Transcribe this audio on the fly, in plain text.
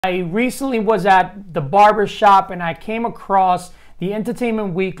I recently was at the barber shop and I came across the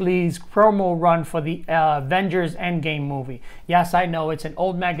Entertainment Weekly's promo run for the Avengers Endgame movie. Yes, I know it's an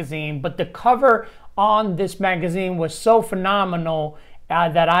old magazine, but the cover on this magazine was so phenomenal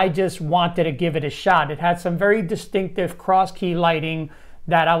that I just wanted to give it a shot. It had some very distinctive cross-key lighting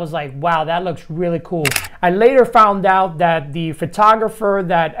that I was like, wow, that looks really cool. I later found out that the photographer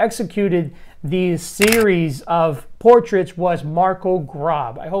that executed these series of portraits was Marco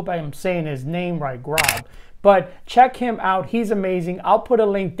Grob. I hope I am saying his name right, Grob. But check him out, he's amazing. I'll put a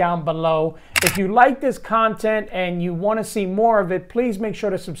link down below. If you like this content and you want to see more of it, please make sure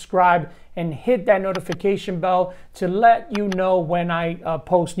to subscribe and hit that notification bell to let you know when I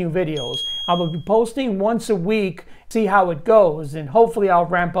post new videos. I will be posting once a week, see how it goes, and hopefully I'll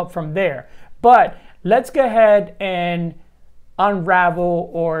ramp up from there. But let's go ahead and unravel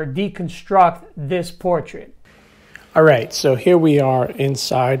or deconstruct this portrait. All right, so here we are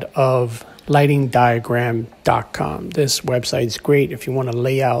inside of lightingdiagram.com. This website is great if you want to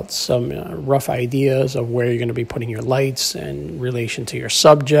lay out some rough ideas of where you're going to be putting your lights in relation to your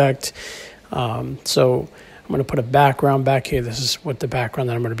subject. So I'm going to put a background back here. This is what the background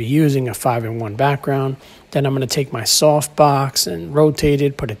that I'm going to be using, a 5-in-1 background. Then I'm going to take my softbox and rotate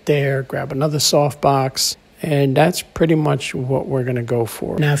it, put it there, grab another softbox. And that's pretty much what we're going to go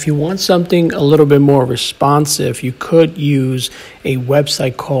for. Now, if you want something a little bit more responsive, you could use a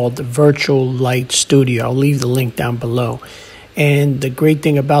website called Virtual Light Studio. I'll leave the link down below. And the great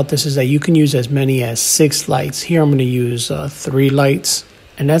thing about this is that you can use as many as 6 lights. Here I'm going to use 3 lights.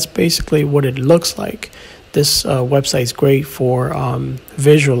 And that's basically what it looks like. This website is great for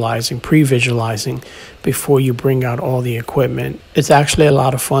visualizing, pre-visualizing before you bring out all the equipment. It's actually a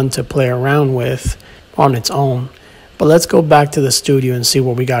lot of fun to play around with on its own. But let's go back to the studio and see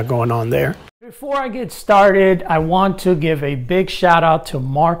what we got going on there. Before I get started, I want to give a big shout out to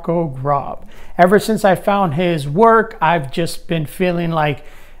Marco Grob. Ever since I found his work, I've just been feeling like,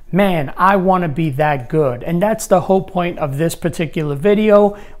 man, I want to be that good. And that's the whole point of this particular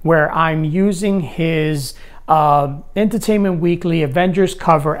video, where I'm using his Entertainment Weekly Avengers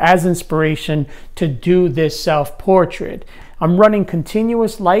cover as inspiration to do this self-portrait. I'm running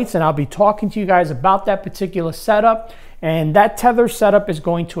continuous lights and I'll be talking to you guys about that particular setup. And that tether setup is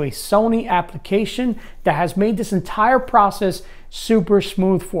going to a Sony application that has made this entire process super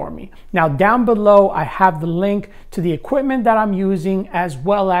smooth for me. Now down below, I have the link to the equipment that I'm using as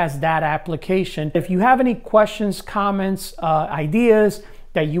well as that application. If you have any questions, comments, ideas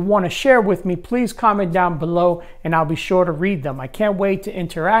that you want to share with me, please comment down below and I'll be sure to read them. I can't wait to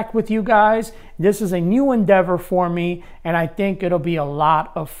interact with you guys. This is a new endeavor for me and I think it'll be a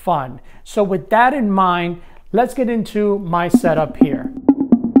lot of fun. So with that in mind, let's get into my setup here.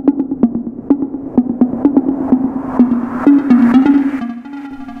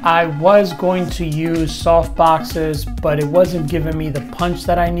 I was going to use soft boxes, but it wasn't giving me the punch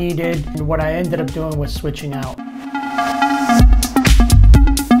that I needed. And what I ended up doing was switching out.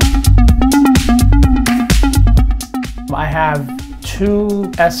 I have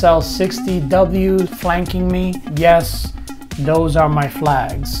 2 SL60Ws flanking me. Yes, those are my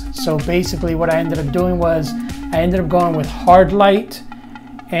flags. So basically what I ended up doing was I ended up going with hard light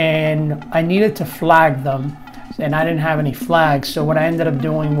and I needed to flag them and I didn't have any flags. So what I ended up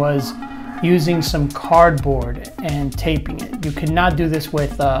doing was using some cardboard and taping it. You cannot do this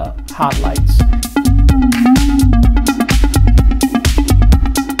with hot lights.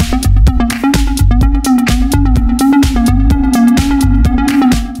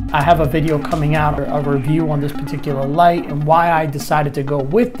 I have a video coming out, a review on this particular light and why I decided to go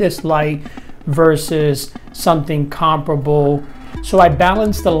with this light versus something comparable. So I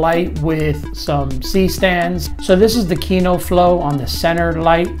balanced the light with some C-stands. So this is the Kino flow on the center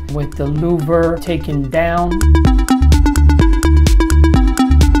light with the louver taken down.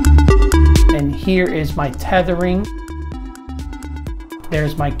 And here is my tethering.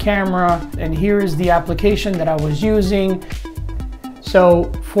 There's my camera. And here is the application that I was using.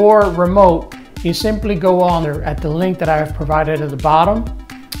 So for remote, you simply go on at the link that I have provided at the bottom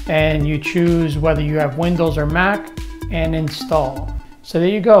and you choose whether you have Windows or Mac and install. So there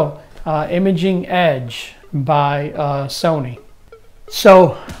you go, Imaging Edge by Sony.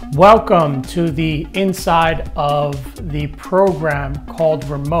 So welcome to the inside of the program called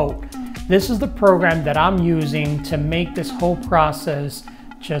Remote. This is the program that I'm using to make this whole process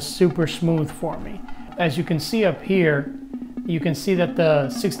just super smooth for me. As you can see up here, you can see that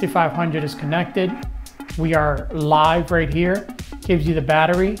the 6500 is connected. We are live right here. Gives you the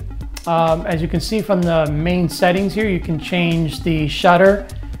battery. As you can see from the main settings here, you can change the shutter,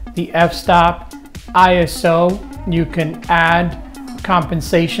 the f-stop, ISO. You can add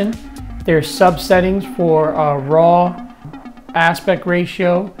compensation. There's subsettings for raw aspect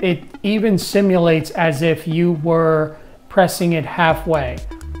ratio. It even simulates as if you were pressing it halfway.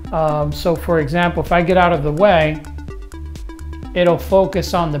 So for example, if I get out of the way, it'll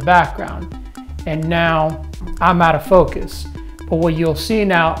focus on the background. And now I'm out of focus. But what you'll see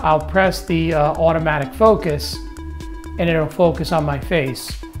now, I'll press the automatic focus and it'll focus on my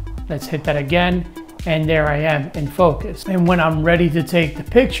face. Let's hit that again. And there I am in focus. And when I'm ready to take the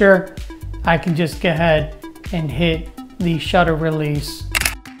picture, I can just go ahead and hit the shutter release.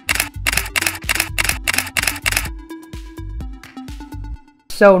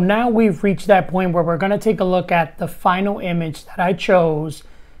 So now we've reached that point where we're going to take a look at the final image that I chose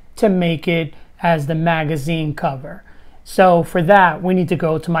to make it as the magazine cover. So for that, we need to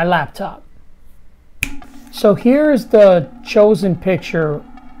go to my laptop. So here is the chosen picture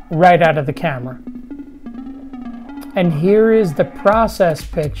right out of the camera. And here is the process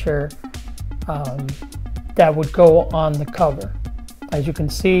picture that would go on the cover. As you can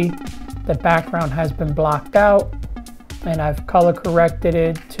see, the background has been blocked out, and I've color corrected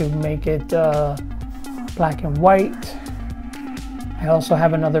it to make it black and white. I also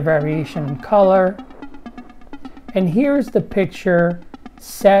have another variation in color. And here's the picture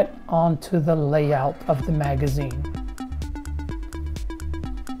set onto the layout of the magazine.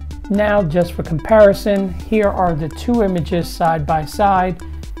 Now, just for comparison, here are the two images side by side,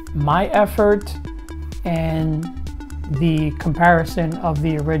 my effort and the comparison of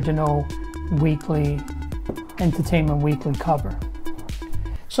the original weekly Entertainment Weekly cover.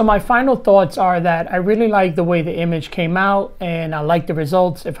 So my final thoughts are that I really like the way the image came out, and I like the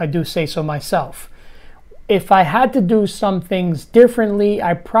results, if I do say so myself. If I had to do some things differently,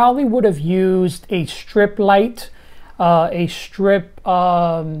 I probably would have used a strip light, a strip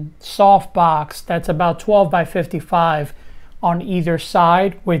softbox that's about 12 by 55 on either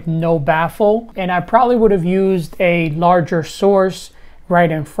side with no baffle. And I probably would have used a larger source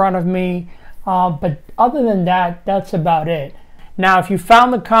right in front of me. But other than that, that's about it. Now, if you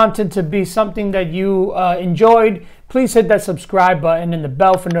found the content to be something that you enjoyed, please hit that subscribe button and the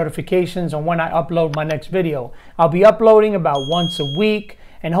bell for notifications on when I upload my next video. I'll be uploading about once a week,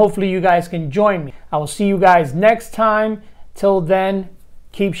 and hopefully you guys can join me. I will see you guys next time. Till then,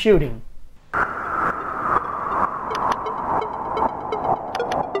 keep shooting.